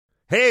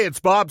Hey, it's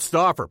Bob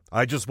Stauffer.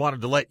 I just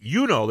wanted to let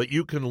you know that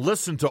you can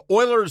listen to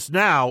Oilers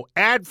Now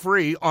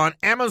ad-free on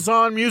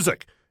Amazon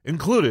Music,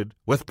 included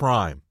with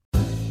Prime.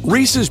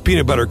 Reese's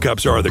Peanut Butter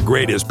Cups are the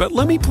greatest, but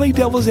let me play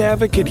devil's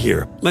advocate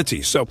here. Let's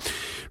see. So,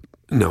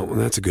 no,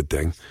 that's a good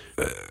thing.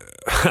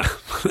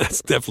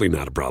 That's definitely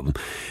not a problem.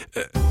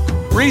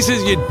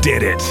 Reese's, you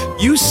did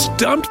it. You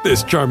stumped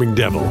this charming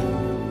devil.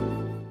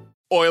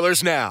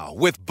 Oilers Now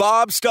with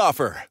Bob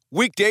Stauffer.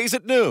 Weekdays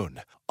at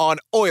noon on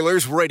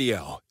Oilers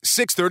Radio,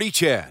 630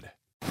 CHED.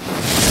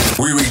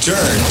 We return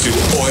to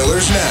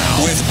Oilers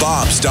Now with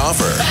Bob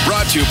Stauffer.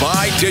 Brought to you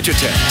by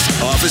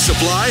Digitex. Office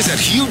supplies at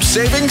huge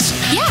savings?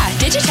 Yeah,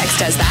 Digitex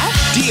does that.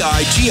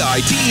 Digitex.ca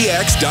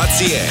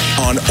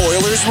on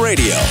Oilers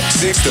Radio,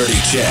 630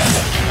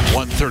 CHED.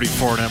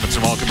 1:34 in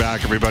Edmonton. Welcome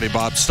back, everybody.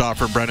 Bob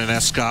Stauffer, Brendan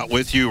Escott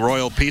with you.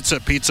 Royal Pizza,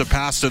 Pizza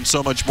Pasta, and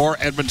so much more.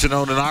 Edmonton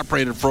owned and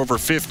operated for over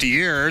 50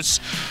 years.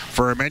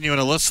 For a menu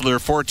and a list of their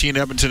 14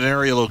 Edmonton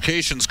area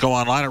locations, go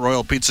online at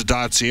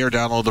royalpizza.ca or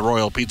download the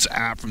Royal Pizza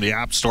app from the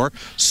App Store.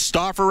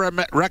 Stauffer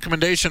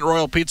recommendation at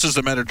Royal Pizza's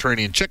the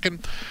Mediterranean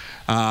chicken.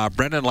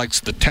 Brendan likes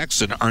the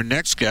Texan. Our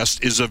next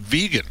guest is a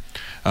vegan.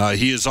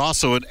 He is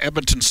also an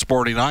Edmonton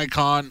sporting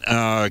icon.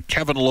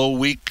 Kevin Lowe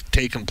week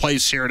taking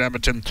place here in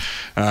Edmonton.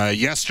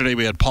 Yesterday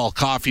we had Paul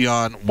Coffey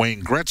on.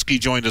 Wayne Gretzky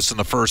joined us in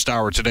the first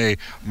hour today.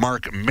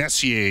 Mark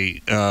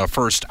Messier,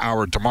 first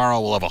hour tomorrow.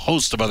 We'll have a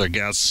host of other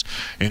guests,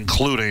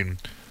 including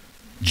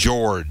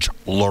George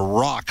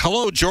Laraque.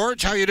 Hello,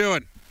 George. How you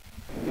doing?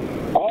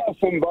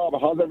 Awesome, Bob.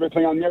 How's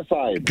everything on your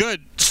side?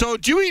 Good. So,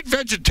 do you eat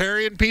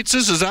vegetarian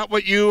pizzas? Is that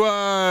what you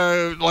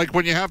like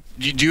when you have?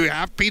 Do you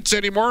have pizza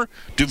anymore?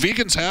 Do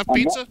vegans have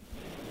pizza?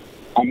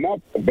 I'm not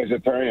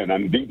vegetarian.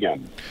 I'm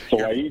vegan.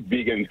 So I eat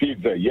vegan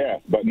pizza, yes,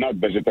 but not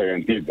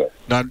vegetarian pizza.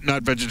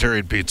 Not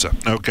vegetarian pizza.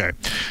 Okay.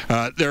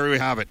 There we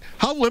have it.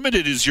 How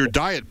limited is your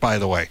diet, by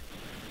the way?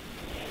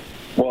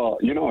 Well,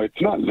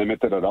 it's not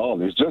limited at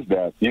all. It's just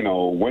that,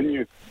 when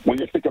you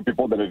think of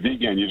people that are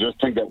vegan, you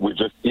just think that we're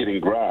just eating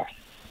grass.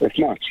 It's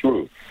not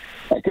true.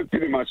 I could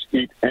pretty much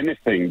eat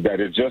anything that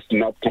is just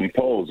not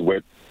composed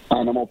with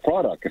animal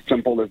product. As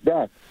simple as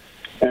that.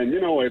 And,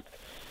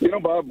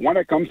 Bob, when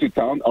I come to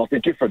town, I'll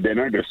take you for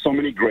dinner. There's so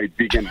many great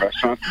vegan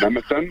restaurants in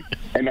Edmonton,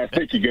 and I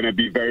think you're going to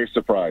be very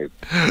surprised.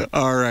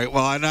 All right.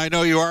 Well, and I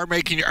know you are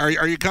making...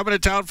 Are you coming to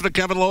town for the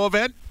Kevin Lowe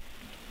event?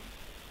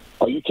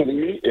 Are you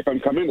kidding me? If I'm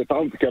coming to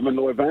town to Kevin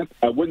Lowe event,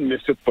 I wouldn't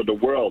miss it for the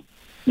world.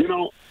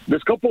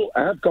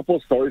 I have a couple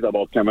of stories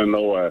about Kevin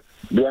Lowe.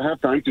 Do I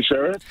have time to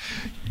share it?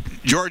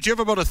 George, you have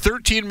about a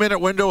 13-minute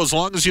window as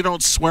long as you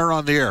don't swear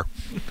on the air.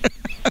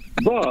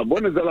 Bob,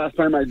 when is the last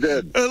time I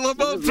did?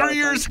 About 3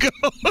 years ago.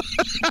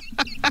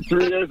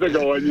 3 years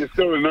ago, and you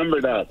still remember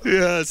that.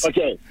 Yes.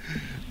 Okay.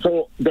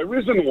 So the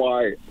reason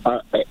why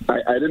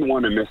I didn't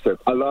want to miss it,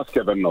 I love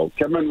Kevin Lowe.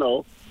 Kevin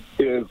Lowe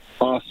is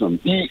awesome.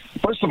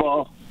 First of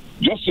all,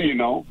 just so you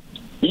know,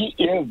 he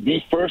is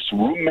the first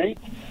roommate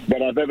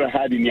that I've ever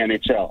had in the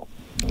NHL.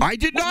 I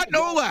did not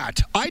know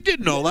that. I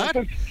didn't know that.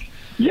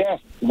 Yes,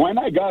 when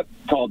I got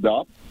called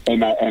up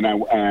and I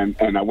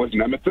was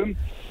in Edmonton,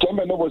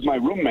 Kevin Lowe was my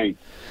roommate.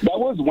 That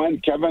was when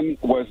Kevin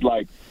was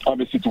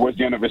obviously towards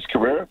the end of his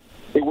career.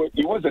 He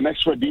was an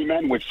extra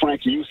D-man with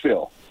Frank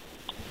Musil.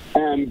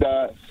 And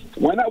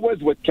when I was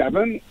with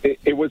Kevin,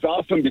 it was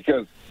awesome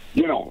because,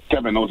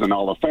 Kevin Lowe's in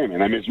Hall of Fame,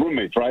 and I'm his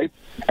roommate, right?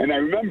 And I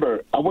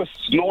remember I was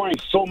snoring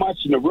so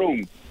much in the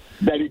room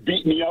that he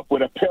beat me up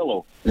with a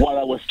pillow while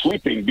I was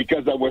sleeping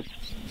because I was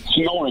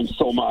snoring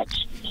so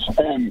much.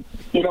 And,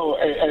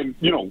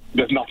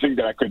 there's nothing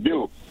that I could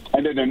do.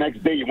 And then the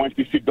next day he went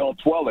to see Bill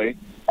Tweley,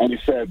 and he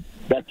said,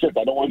 that's it,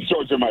 I don't want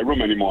George in my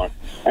room anymore.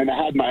 And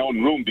I had my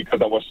own room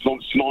because I was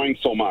snoring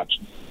so much.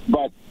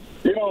 But,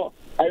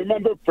 I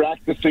remember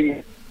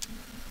practicing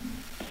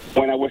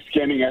when I was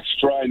scanning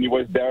extra, and he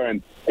was there,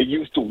 and he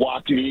used to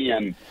walk me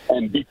and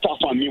be tough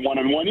on me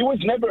one-on-one. He was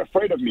never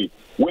afraid of me.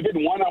 We did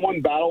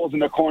one-on-one battles in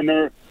the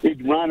corner.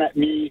 He'd run at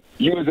me,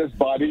 use his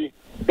body.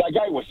 That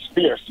guy was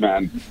fierce,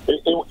 man.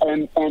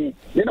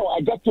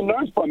 I got to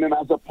learn from him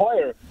as a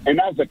player and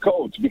as a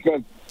coach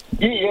because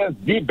he is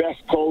the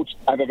best coach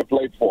I've ever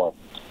played for.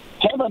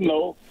 Kevin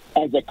Lowe,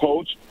 as a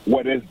coach,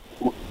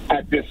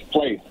 at this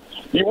place.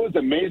 He was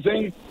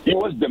amazing. He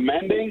was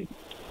demanding.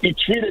 He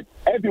treated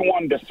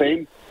everyone the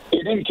same. He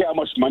didn't care how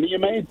much money you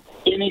made.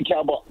 He didn't care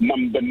about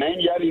the name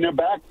you had in your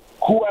back.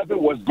 Whoever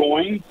was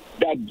going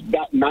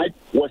that night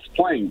was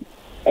playing.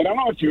 And I don't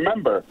know if you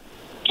remember,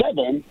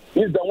 Kevin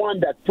is the one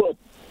that put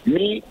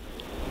me,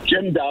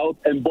 Jim Dowd,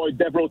 and Boyd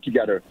Devereaux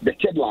together, the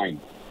kid line.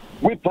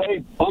 We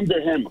played under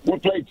him. We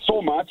played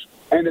so much,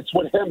 and it's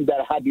with him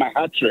that I had my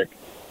hat trick.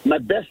 My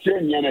best year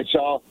in the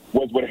NHL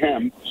was with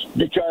him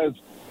because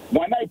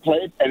when I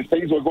played and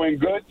things were going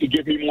good, he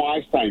gave me more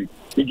ice time.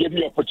 He gave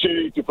me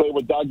opportunity to play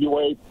with Dougie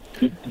Weight.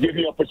 He gave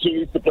me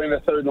opportunities to play in the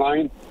third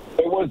line.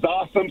 It was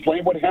awesome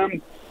playing with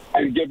him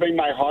and giving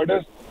my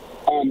hardest.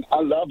 And I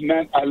love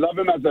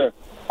him as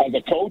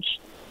a coach,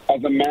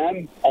 as a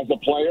man, as a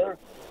player,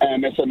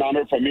 and it's an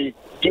honor for me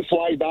to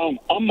fly down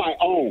on my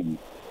own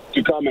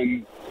to come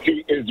and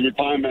see his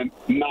retirement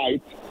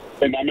night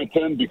in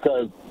Edmonton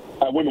because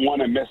I wouldn't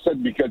want to miss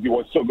it because he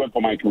was so good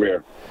for my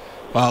career.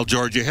 Well,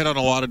 George, you hit on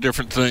a lot of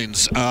different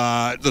things.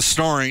 The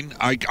snoring,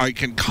 I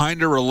can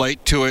kind of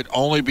relate to it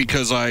only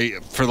because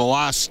for the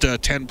last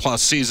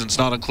 10-plus seasons,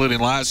 not including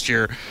last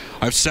year,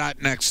 I've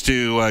sat next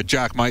to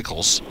Jack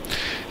Michaels.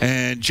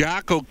 And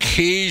Jack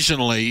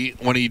occasionally,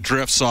 when he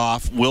drifts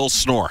off, will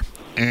snore.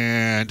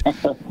 And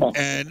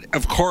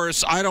of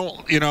course, I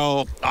don't,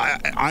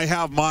 I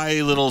have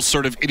my little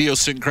sort of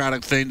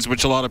idiosyncratic things,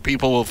 which a lot of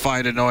people will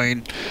find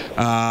annoying.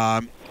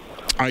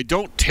 I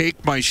don't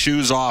take my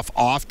shoes off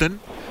often.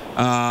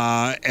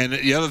 And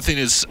the other thing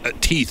is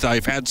teeth.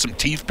 I've had some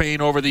teeth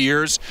pain over the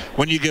years.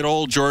 When you get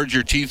old, George,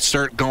 your teeth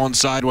start going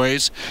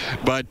sideways.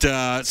 But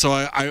so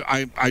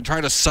I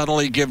try to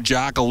subtly give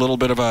Jack a little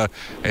bit of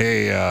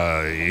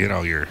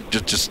you're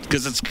just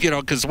because it's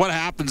because what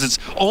happens is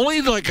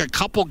only like a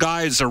couple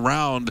guys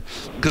around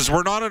because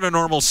we're not in a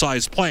normal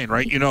sized plane,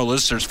 right?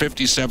 Liz, there's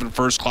 57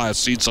 first class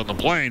seats on the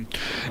plane,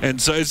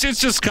 and so it's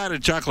just kind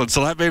of chuckling.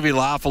 So that made me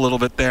laugh a little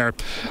bit there.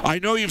 I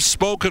know you've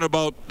spoken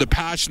about the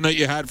passion that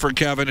you had for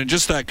Kevin. And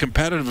just that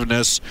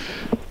competitiveness,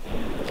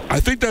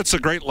 I think that's a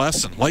great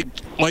lesson. Like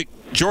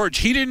George,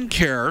 he didn't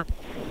care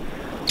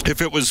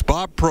if it was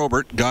Bob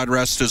Probert, God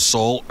rest his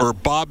soul, or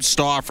Bob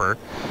Stauffer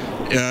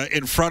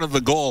in front of the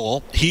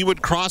goal. He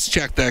would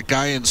cross-check that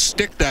guy and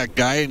stick that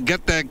guy and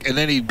get that, and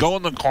then he'd go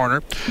in the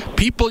corner.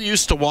 People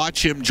used to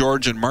watch him,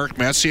 George, and Mark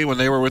Messier when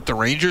they were with the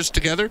Rangers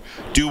together,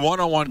 do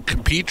one-on-one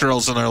compete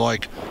drills, and they're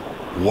like,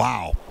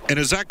 wow. And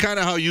is that kind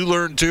of how you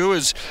learned too?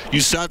 Is you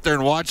sat there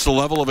and watched the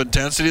level of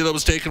intensity that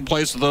was taking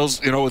place with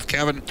those, with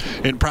Kevin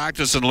in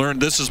practice and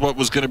learned this is what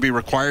was going to be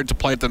required to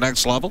play at the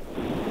next level?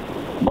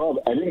 Bob,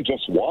 I didn't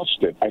just watch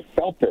it. I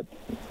felt it.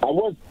 I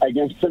was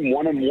against him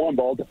one-on-one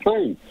all the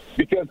time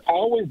because I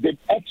always did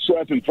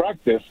extras in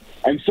practice,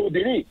 and so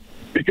did he.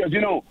 Because,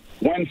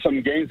 when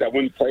some games I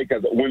wouldn't play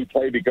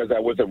because I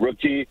was a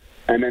rookie,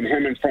 and then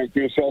him and Frank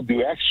Musil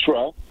do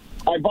extra,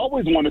 I've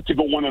always wanted to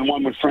go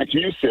one-on-one with Frank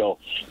Musil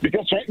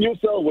because Frank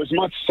Musil was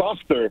much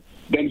softer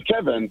than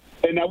Kevin,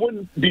 and I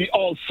wouldn't be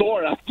all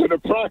sore after the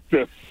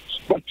practice.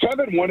 But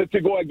Kevin wanted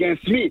to go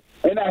against me,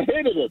 and I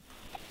hated it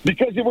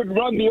because he would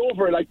run me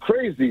over like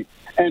crazy.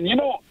 And,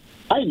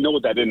 I know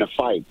that in a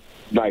fight,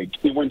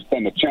 he wouldn't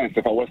stand a chance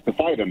if I was to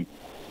fight him.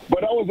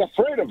 But I was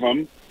afraid of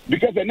him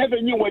because I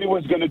never knew what he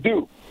was going to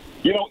do.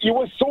 He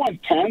was so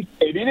intense,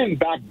 and he didn't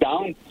back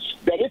down,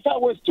 that if I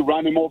was to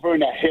run him over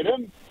and I hit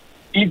him,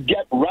 he'd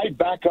get right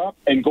back up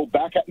and go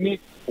back at me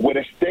with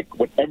a stick,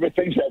 with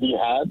everything that he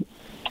had.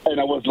 And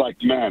I was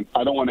like, man,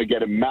 I don't want to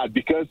get him mad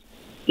because,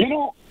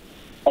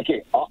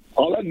 okay,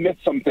 I'll admit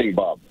something,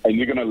 Bob, and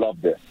you're going to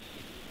love this.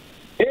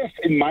 If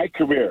in my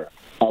career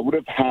I would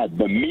have had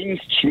the mean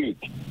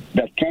streak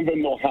that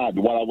Kevin Lowe had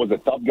while I was a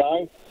tough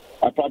guy,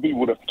 I probably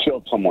would have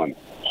killed someone.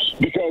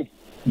 Because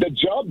the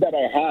job that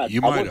I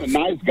had, I was a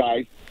nice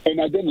guy, and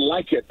I didn't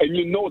like it, and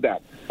you know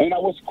that. And I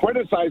was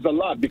criticized a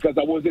lot because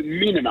I wasn't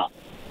mean enough.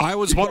 I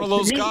was one of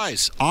those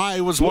guys. I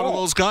was one of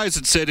those guys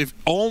that said, if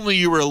only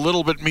you were a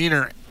little bit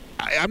meaner.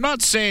 I'm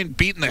not saying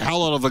beating the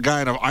hell out of the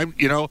guy.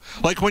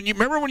 Like when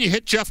you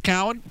hit Jeff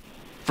Cowan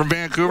from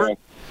Vancouver? Yeah.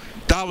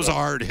 That was a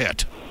hard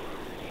hit.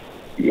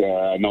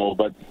 Yeah, no,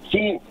 but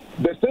see,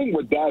 the thing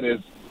with that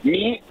is,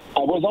 I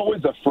was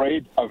always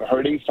afraid of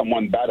hurting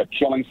someone bad or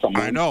killing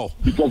someone. I know.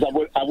 Because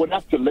I would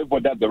have to live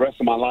with that the rest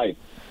of my life.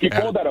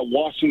 People that are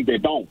watching, they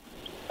don't.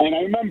 And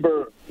I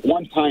remember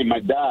one time my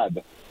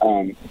dad,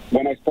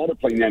 when I started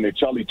playing the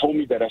NHL, he told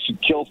me that I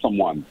should kill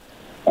someone.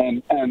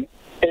 And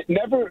it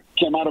never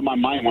came out of my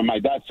mind when my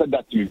dad said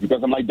that to me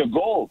because I'm like, the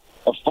goal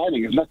of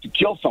fighting is not to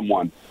kill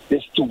someone,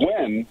 it's to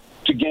win,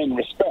 to gain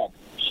respect.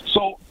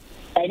 So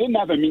I didn't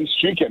have a mean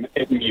streak in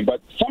me,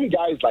 but some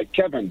guys like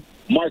Kevin,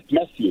 Mark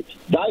Messier,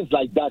 guys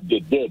like that, they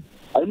did.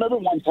 I remember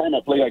one time I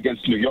played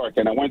against New York,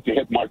 and I went to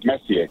hit Mark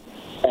Messier,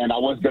 and I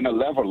was going to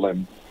level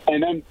him.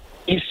 And then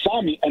he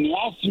saw me, and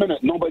last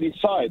minute, nobody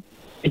saw it.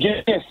 He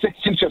gave me a 6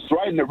 inches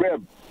right in the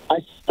rib. I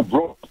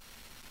broke.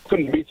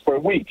 Couldn't breathe for a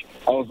week.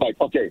 I was like,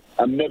 okay,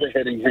 I'm never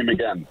hitting him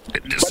again.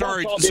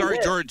 Sorry,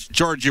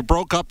 George, you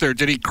broke up there.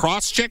 Did he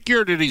cross-check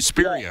you, or did he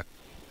spear you?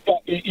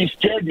 He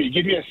scared me. He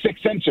gave me a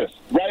 6 inches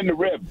right in the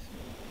rib.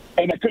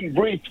 And I couldn't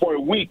breathe for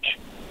a week.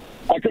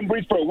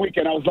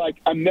 And I was like,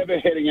 I'm never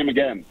hitting him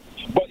again.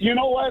 But you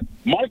know what?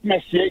 Mark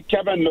Messier,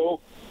 Kevin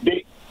Lowe,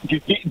 they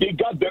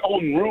got their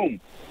own room.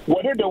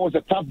 Whether there was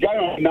a tough guy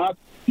or not,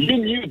 you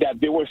knew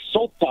that they were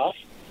so tough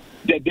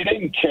that they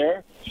didn't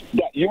care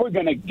that you were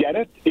going to get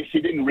it if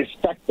you didn't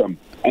respect them.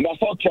 And that's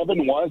how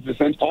Kevin was his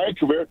entire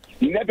career.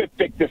 He never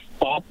picked his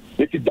spot.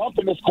 If you dumped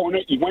in his corner,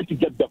 he went to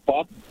get the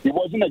puck. He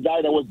wasn't a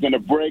guy that was going to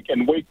break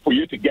and wait for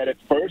you to get it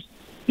first.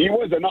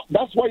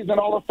 That's why he's an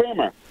Hall of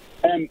Famer.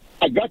 And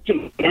I got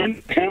to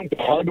learn him the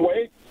hard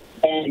way.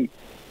 And,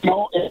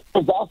 it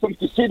was awesome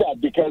to see that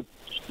because,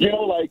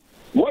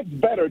 what's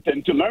better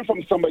than to learn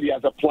from somebody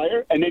as a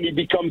player and then he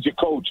becomes your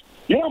coach?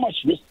 You know how much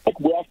respect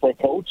we have for a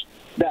coach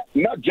that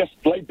not just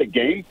played the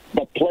game,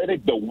 but played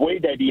it the way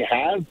that he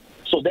has,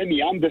 so then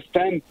he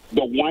understands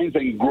the wines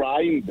and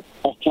grind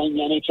of playing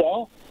the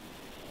NHL?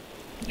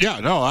 Yeah,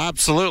 no,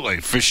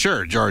 absolutely, for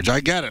sure, George.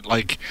 I get it.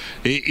 Like,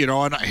 and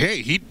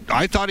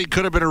I thought he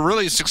could have been a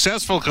really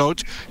successful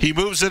coach. He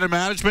moves into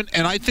management,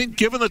 and I think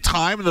given the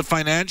time and the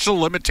financial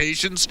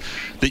limitations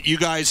that you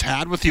guys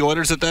had with the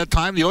Oilers at that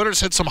time, the Oilers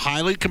had some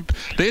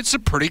they had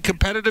some pretty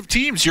competitive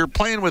teams. You're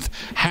playing with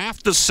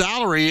half the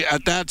salary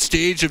at that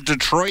stage of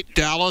Detroit,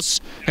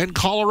 Dallas, and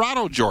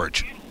Colorado,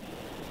 George.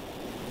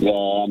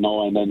 Yeah,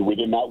 no, and then we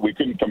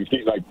couldn't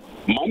compete. Like,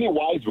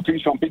 money-wise, we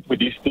couldn't compete with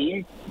this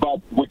team,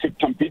 but we could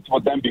compete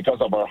with them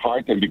because of our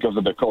heart and because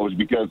of the coach.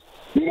 Because,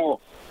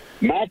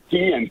 Matt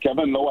T and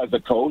Kevin Lowe as a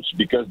coach,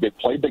 because they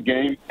played the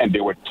game and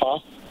they were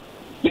tough.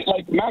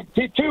 Like Matt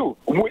T, too,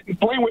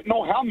 playing with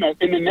no helmet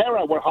in an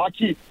era where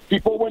hockey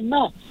people were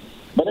nuts.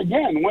 But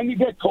again, when you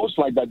get coached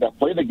like that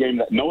play the game,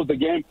 that knows the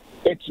game,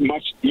 it's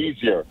much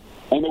easier.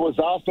 And it was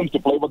awesome to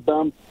play with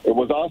them. It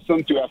was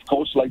awesome to have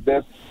coached like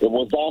this. It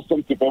was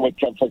awesome to play with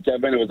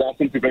Kevin. It was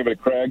awesome to play with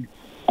Craig.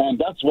 And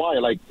that's why,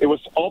 it was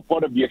all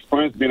part of the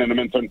experience being an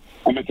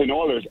Edmonton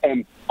Oilers.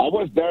 And I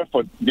was there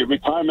for the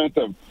retirement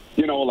of,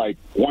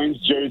 Wayne's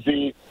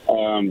jersey,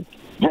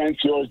 Brent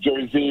Fleur's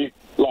jersey,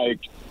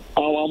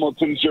 Al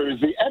Hamilton's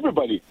jersey,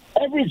 everybody.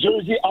 Every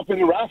jersey up in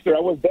the rafter, I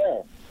was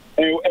there.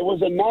 And it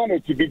was an honor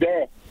to be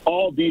there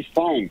all these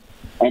times.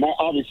 And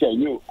I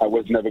knew I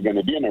was never going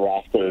to be in the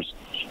rafters,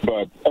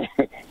 but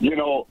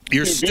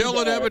you're still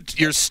an Edmonton.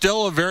 You're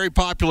still a very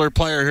popular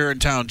player here in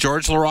town.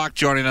 George Laraque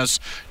joining us.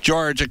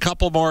 George, a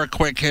couple more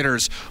quick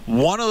hitters.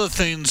 One of the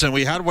things, and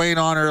we had Wayne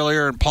on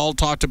earlier, and Paul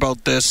talked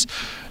about this,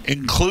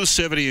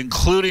 inclusivity,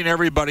 including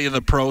everybody in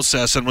the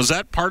process. And was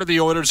that part of the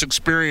Oilers'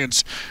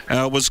 experience?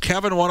 Was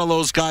Kevin one of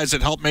those guys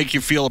that helped make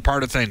you feel a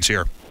part of things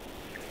here?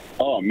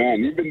 Oh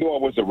man, even though I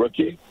was a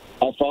rookie,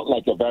 I felt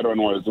like a veteran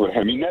was with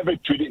him. He never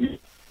treated me.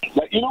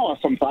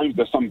 Sometimes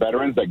there's some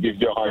veterans that give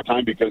you a hard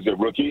time because you're a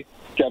rookie.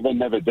 Kevin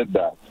never did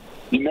that.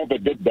 He never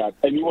did that.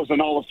 And he was an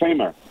Hall of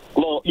Famer.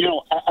 Well,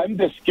 I'm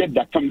this kid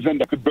that comes in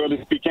that could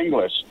barely speak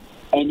English.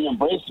 And he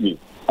embraced me.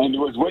 And he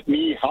was with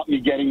me, helped me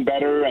getting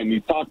better, and he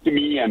talked to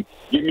me and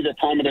gave me the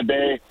time of the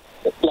day.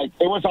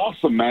 It was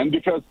awesome, man,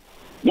 because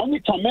when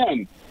you come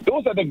in,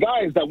 those are the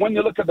guys that when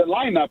you look at the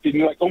lineup and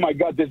you're like, oh, my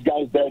God, this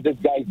guy's there, this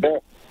guy's there.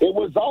 It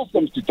was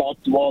awesome to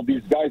talk to all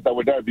these guys that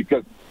were there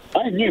because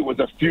I knew it was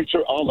a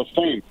future Hall of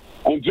Fame.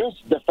 And just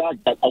the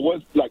fact that I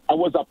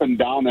was up and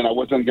down and I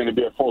wasn't going to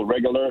be a full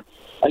regular.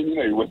 And,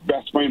 he was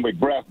best friend with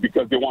Brett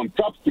because they won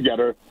cups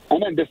together.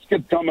 And then this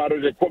kid come out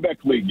of the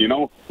Quebec League,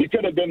 He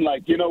could have been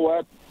like, you know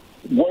what,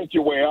 work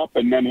your way up,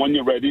 and then when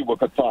you're ready, we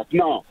could talk.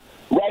 No,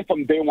 right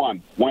from day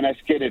one, when I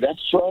skated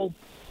extras,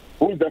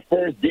 who's the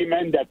first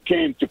D-man that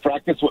came to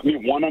practice with me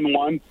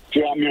one-on-one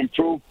to help me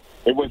improve?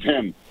 It was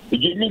him. He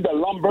gave me the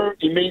lumber.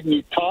 He made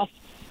me tough,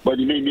 but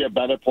he made me a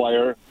better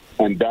player,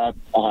 and that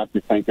I have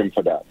to thank him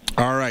for that.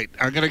 All right.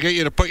 I'm going to get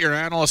you to put your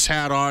analyst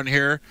hat on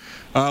here.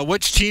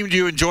 Which team do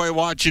you enjoy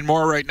watching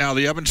more right now,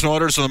 the Edmonton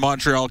Oilers or the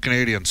Montreal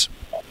Canadiens?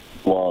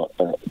 Well,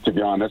 to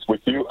be honest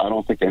with you, I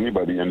don't think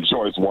anybody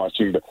enjoys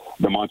watching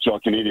the Montreal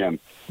Canadiens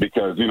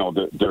because,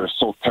 they're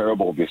so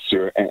terrible this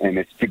year, and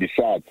it's pretty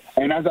sad.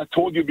 And as I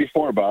told you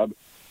before, Bob,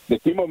 the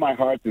team of my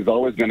heart is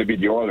always going to be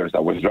the Oilers. I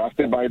was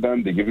drafted by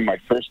them. They gave me my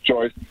first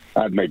choice.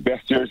 I had my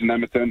best years in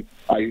Edmonton.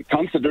 I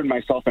considered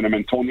myself an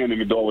Edmontonian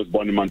even though I was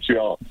born in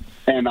Montreal.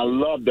 And I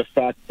love the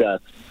fact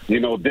that,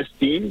 this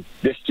team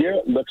this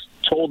year looks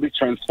totally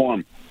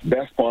transformed.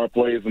 Best power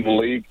players in the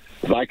league.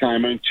 Zach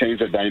Hyman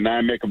changed the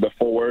dynamic of the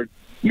forward.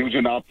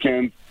 Nugent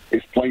Hopkins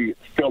is playing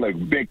still a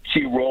big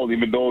key role,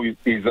 even though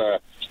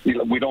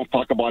we don't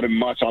talk about him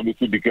much,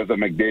 obviously, because of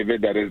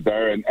McDavid that is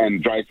there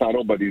and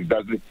Draisaitl, but he's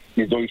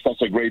doing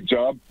such a great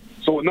job.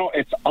 So, no,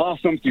 it's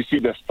awesome to see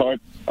the start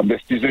of the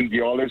season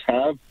the Oilers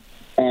have.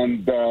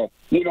 And,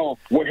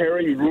 we're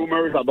hearing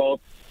rumors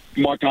about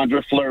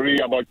Marc-Andre Fleury,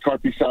 about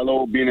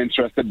Korpisalo being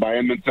interested by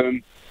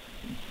Edmonton.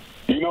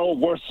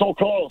 We're so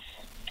close.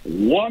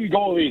 One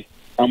goalie,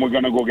 and we're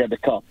going to go get the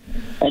cup.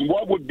 And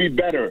what would be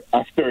better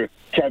after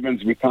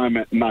Kevin's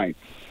retirement night,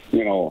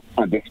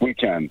 on this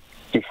weekend,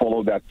 to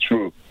follow that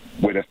through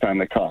with a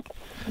Stanley Cup?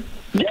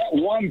 Get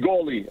one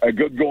goalie, a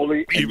good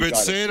goalie. You've been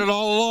saying it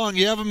all along.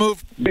 You haven't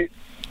moved.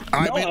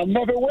 I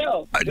never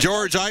will.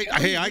 George,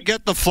 I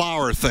get the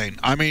Flower thing.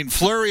 I mean,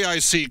 Fleury, I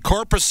see.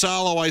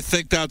 Korpisalo, I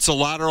think that's a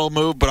lateral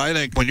move, but I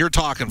think when you're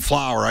talking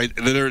Flower,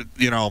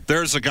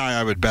 there's a guy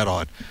I would bet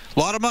on. A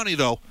lot of money,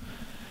 though.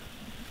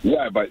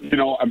 Yeah, but,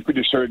 I'm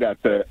pretty sure that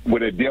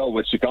with a deal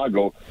with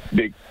Chicago,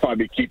 they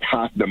probably keep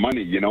half the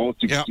money,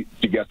 to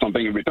get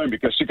something in return.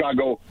 Because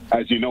Chicago,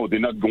 as you know, they're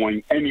not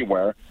going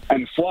anywhere.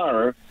 And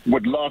Flower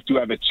would love to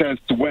have a chance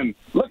to win.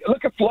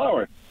 Look at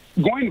Flower.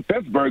 Going to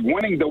Pittsburgh,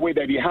 winning the way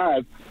that he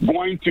has,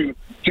 going to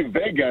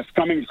Vegas,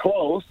 coming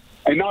close,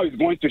 and now he's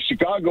going to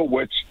Chicago,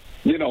 which,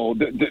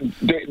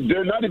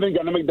 they're not even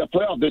going to make the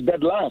playoff. They're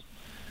dead last.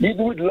 He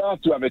would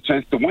love to have a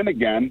chance to win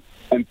again,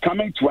 and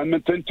coming to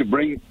Edmonton to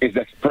bring his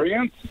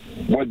experience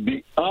would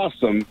be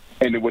awesome,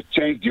 and it would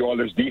change the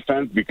Oilers'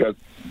 defense because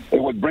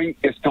it would bring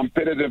his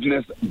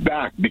competitiveness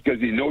back because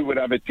he knows he would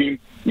have a team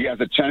he has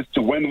a chance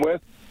to win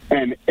with,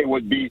 and it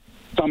would be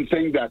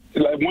something that,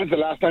 like, when's the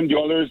last time the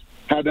Oilers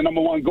had the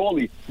number one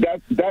goalie?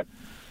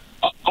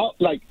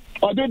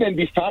 Other than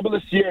the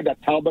fabulous year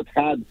that Talbot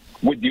had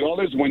with the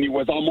Oilers when he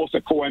was almost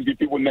a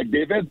co-MVP with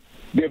McDavid,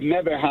 they've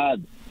never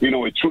had,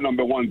 a true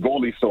number one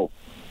goalie. So,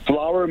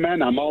 Flower,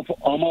 man, I'm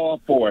all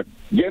for it.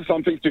 Give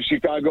something to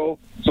Chicago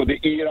so they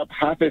eat up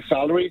half his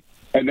salary,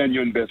 and then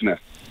you're in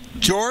business.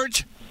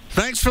 George,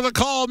 thanks for the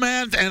call,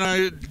 man. And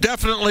I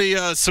definitely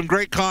some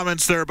great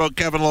comments there about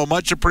Kevin Lowe.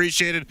 Much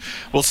appreciated.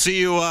 We'll see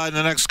you in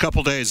the next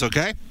couple days,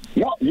 okay?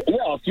 Yeah,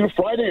 I'll see you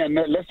Friday, and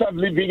let's have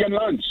vegan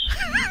lunch.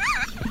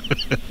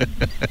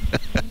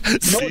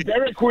 No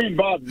Dairy Queen,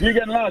 Bob.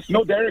 Vegan lunch.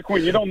 No Dairy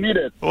Queen. You don't need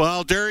it.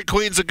 Well, Dairy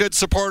Queen's a good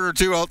supporter,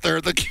 too, out there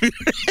in the community.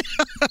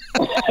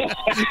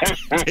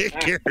 Take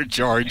care,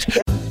 George.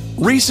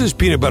 Reese's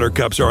peanut butter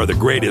cups are the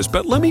greatest,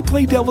 but let me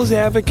play devil's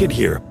advocate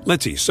here.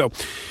 Let's see. So,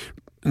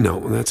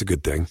 no, that's a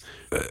good thing.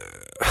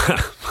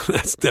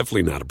 That's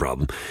definitely not a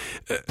problem.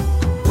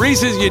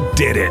 Reese's, you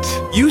did it.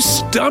 You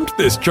stumped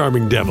this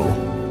charming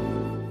devil.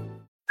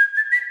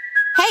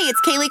 Hey,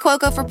 it's Kaylee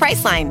Cuoco for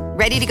Priceline.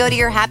 Ready to go to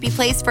your happy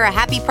place for a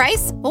happy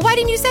price? Well, why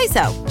didn't you say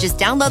so? Just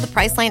download the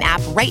Priceline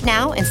app right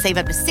now and save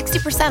up to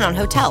 60% on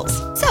hotels.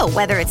 So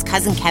whether it's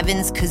Cousin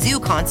Kevin's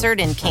Kazoo Concert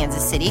in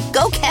Kansas City,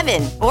 go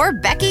Kevin, or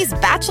Becky's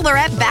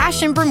Bachelorette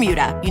Bash in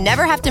Bermuda, you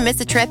never have to miss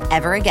a trip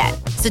ever again.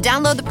 So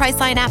download the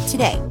Priceline app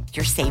today.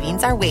 Your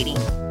savings are waiting.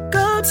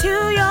 Go to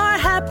your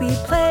happy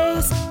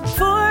place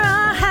for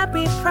a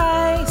happy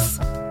price.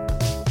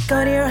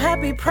 Go to your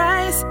happy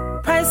price,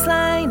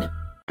 Priceline.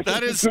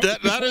 That is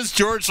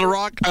George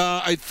Laraque.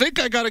 I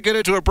think I got to get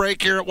into a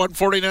break here at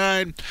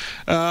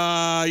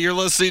 1:49. You're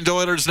listening to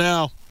Oilers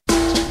Now.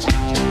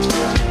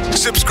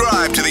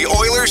 Subscribe to the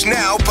Oilers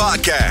Now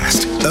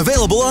podcast.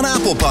 Available on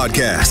Apple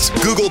Podcasts,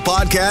 Google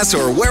Podcasts,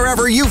 or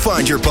wherever you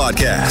find your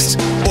podcasts.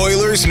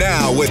 Oilers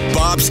Now with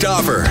Bob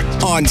Stauffer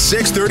on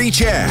 630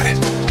 CHED.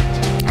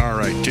 All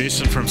right,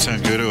 Jason from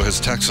Sangudo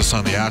has texted us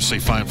on the Ashley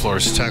Fine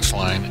Floors text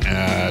line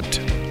at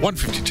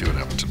 152 in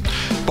Edmonton.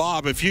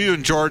 Bob, if you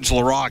and George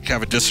Laraque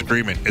have a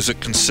disagreement, is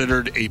it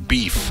considered a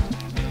beef?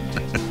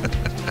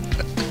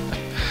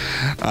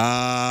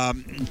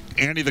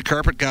 Andy the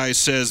Carpet Guy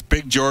says,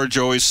 Big George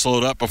always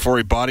slowed up before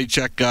he body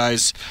checked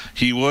guys.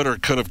 He would or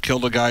could have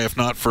killed a guy if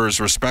not for his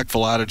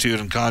respectful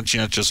attitude and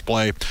conscientious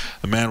play.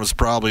 The man was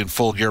probably in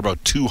full gear,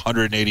 about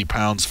 280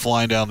 pounds,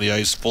 flying down the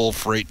ice, full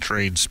freight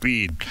train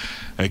speed.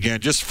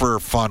 Again, just for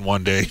fun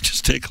one day,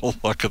 just take a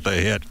look at the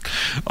hit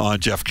on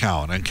Jeff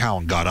Cowan. And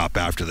Cowan got up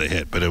after the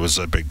hit, but it was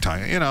a big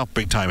time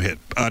hit.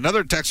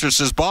 Another texter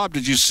says, Bob,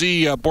 did you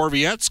see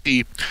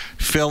Borowiecki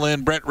fill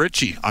in Brett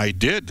Ritchie? I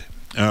did.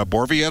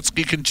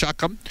 Borowiecki can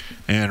chuck him,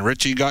 and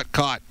Ritchie got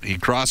caught. He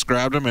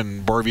cross-grabbed him,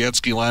 and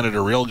Borowiecki landed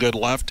a real good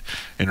left,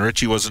 and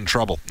Ritchie was in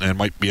trouble and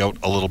might be out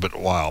a little bit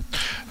while.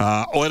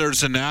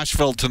 Oilers in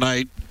Nashville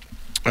tonight.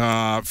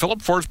 Philip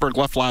Forsberg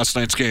left last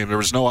night's game. There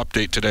was no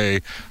update today.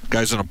 The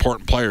guy's an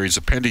important player. He's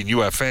a pending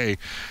UFA.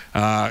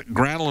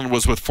 Granlund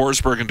was with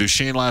Forsberg and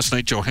Duchesne last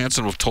night.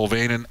 Johansson with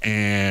Tolvanen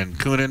and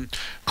Kunin.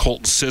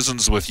 Colton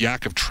Sissons with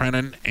Yakov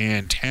Trenin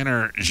and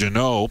Tanner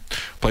Jeannot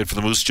played for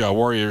the Moose Jaw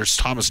Warriors.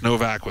 Thomas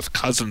Novak with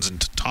Cousins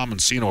and Tom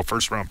Encino, a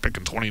first-round pick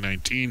in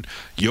 2019.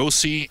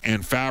 Yossi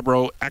and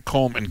Fabro,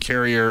 Ekholm and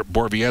Carrier,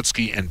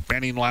 Borowiecki and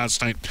Benning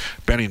last night.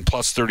 Benning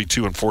plus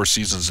 32 in 4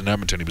 seasons in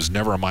Edmonton. He was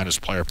never a minus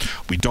player.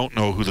 We don't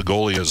know who the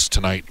goalie is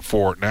tonight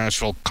for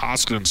Nashville.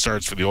 Koskinen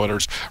starts for the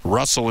Oilers.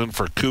 Russell in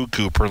for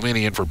Cuckoo.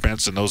 Perlini in for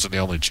Benson. Those are the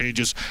only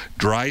changes.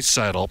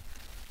 Draisaitl,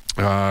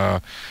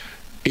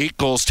 8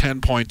 goals,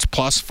 10 points,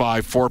 plus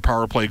 5, 4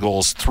 power play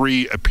goals,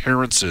 3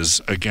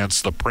 appearances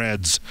against the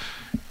Preds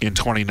in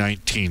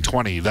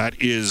 2019-20.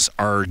 That is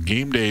our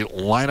game day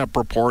lineup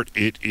report.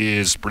 It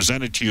is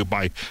presented to you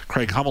by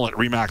Craig Hummel at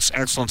RE/MAX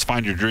Excellence.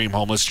 Find your dream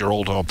home, list your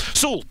old home.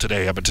 Sold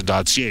today,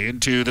 Edmonton.ca.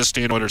 Into this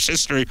day in Oilers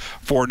history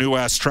for New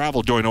West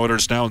Travel. Join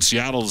Oilers now in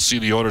Seattle to see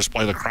the Oilers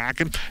play the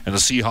Kraken and the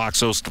Seahawks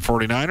host the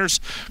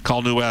 49ers.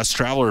 Call New West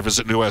Travel or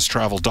visit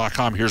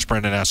newwesttravel.com. Here's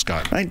Brendan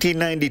Escott.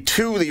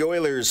 1992, the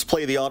Oilers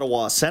play the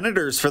Ottawa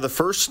Senators for the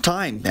first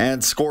time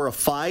and score a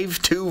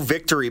 5-2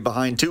 victory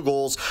behind 2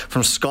 goals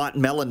from Scott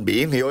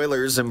Mellenby. The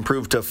Oilers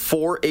improved to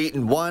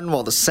 4-8-1,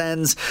 while the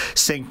Sens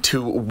sink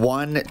to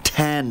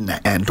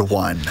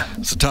 1-10-1.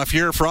 It's a tough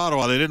year for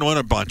Ottawa. They didn't win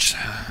a bunch.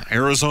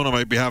 Arizona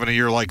might be having a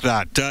year like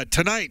that.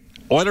 Tonight,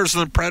 Oilers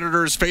and the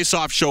Predators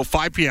face-off show,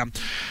 5 p.m.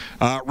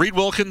 Reed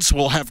Wilkins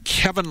will have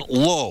Kevin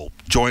Lowe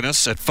join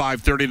us at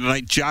 5:30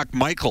 tonight. Jack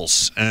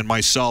Michaels and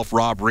myself,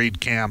 Rob Reed,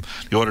 Cam,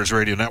 the Oilers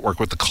Radio Network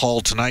with the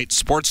call tonight.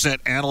 Sportsnet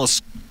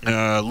analyst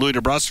Louis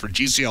DeBrusk for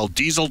GCL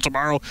Diesel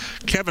tomorrow.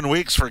 Kevin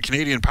Weeks for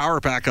Canadian Power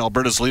Pack,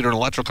 Alberta's leader in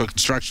electrical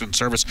construction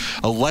service,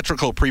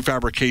 electrical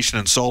prefabrication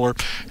and solar.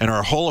 And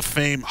our Hall of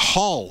Fame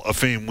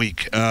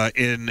week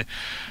in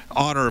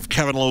honor of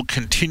Kevin Lowe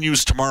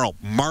continues tomorrow.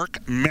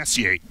 Mark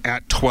Messier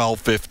at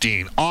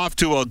 12:15. Off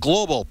to a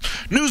global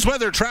news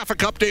weather traffic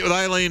update with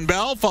Eileen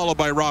Bell, followed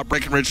by Rob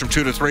Breckenridge from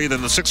 2 to 3.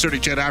 Then the 6:30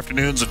 CHED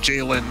afternoons of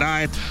JLN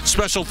 9.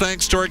 Special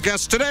thanks to our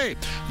guests today.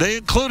 They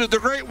included the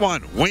great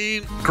one,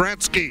 Wayne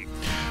Gretzky.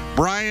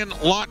 Brian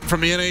Lawton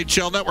from the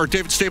NHL Network,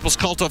 David Staples,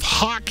 Cult of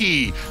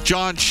Hockey,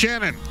 John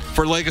Shannon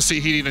for Legacy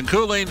Heating and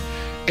Cooling,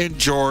 and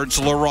George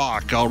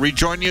Larocque. I'll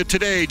rejoin you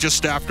today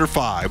just after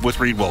 5 with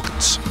Reed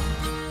Wilkins.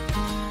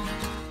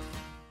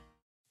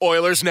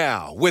 Oilers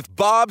Now with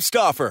Bob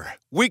Stauffer.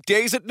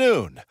 Weekdays at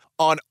noon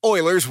on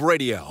Oilers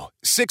Radio,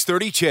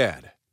 630 CHED.